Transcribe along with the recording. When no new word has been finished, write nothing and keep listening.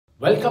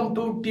Welcome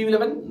to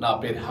టీవీ11 నా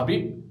పేరు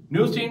Habib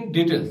news in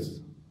details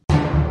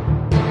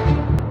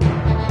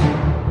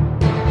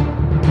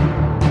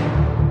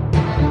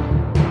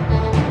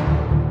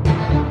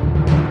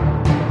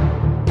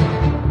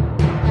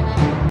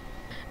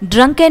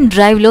drunk and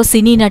drive లో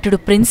సినీ నటుడు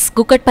ప్రిన్స్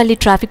కుకట్పల్లి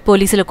ట్రాఫిక్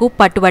పోలీసులకు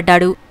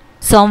పట్టుబడ్డాడు.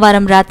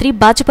 సోమవారం రాత్రి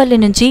బాచుపల్లి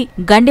నుంచి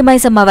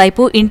గండిమైసమ్మ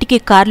వైపు ఇంటికి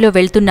కారులో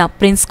వెళ్తున్న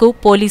ప్రిన్స్ కు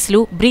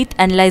పోలీసులు బ్రీత్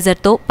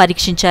అనలైజర్ తో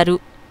పరీక్షించారు.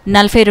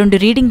 42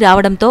 రీడింగ్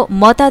రావడంతో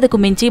మోతాదుకు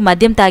మించి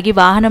మద్యం తాగి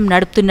వాహనం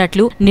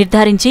నడుపుతున్నట్లు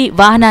నిర్ధారించి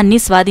వాహనాన్ని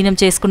స్వాధీనం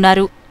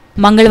చేసుకున్నారు.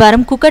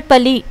 మంగళవారం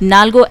కుకట్పల్లి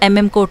 4వ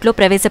MM కోర్టులో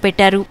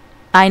ప్రవేశపెట్టారు.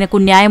 ఆయనకు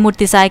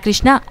న్యాయమూర్తి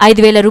సాయికృష్ణ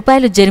 5,000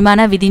 రూపాయలు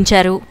జరిమానా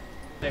విధించారు.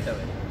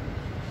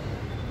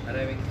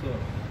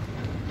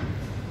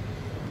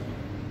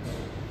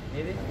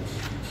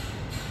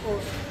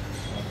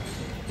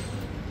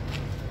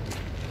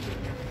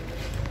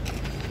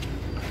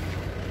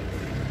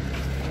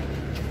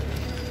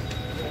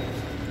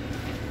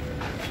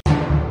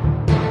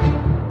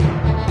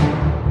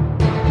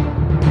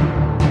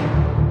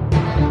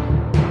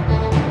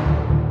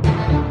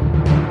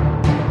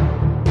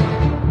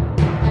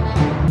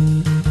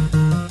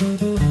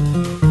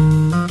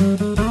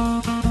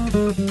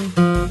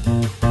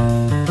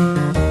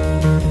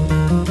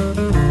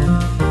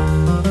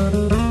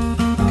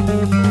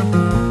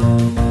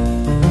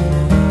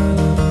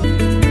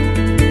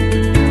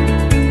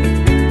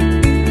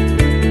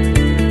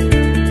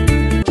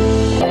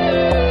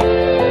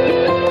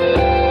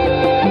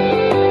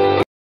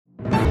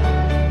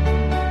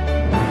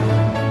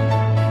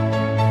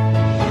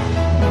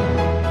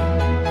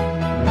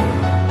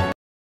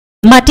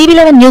 మా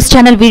టీవీ11 న్యూస్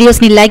ఛానల్ వీడియోస్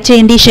ని లైక్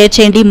చేయండి, షేర్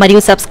చేయండి మరియు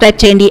సబ్స్క్రైబ్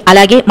చేయండి.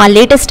 అలాగే మా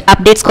లేటెస్ట్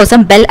అప్డేట్స్ కోసం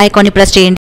బెల్ ఐకాన్ ని ప్రెస్ చేయండి.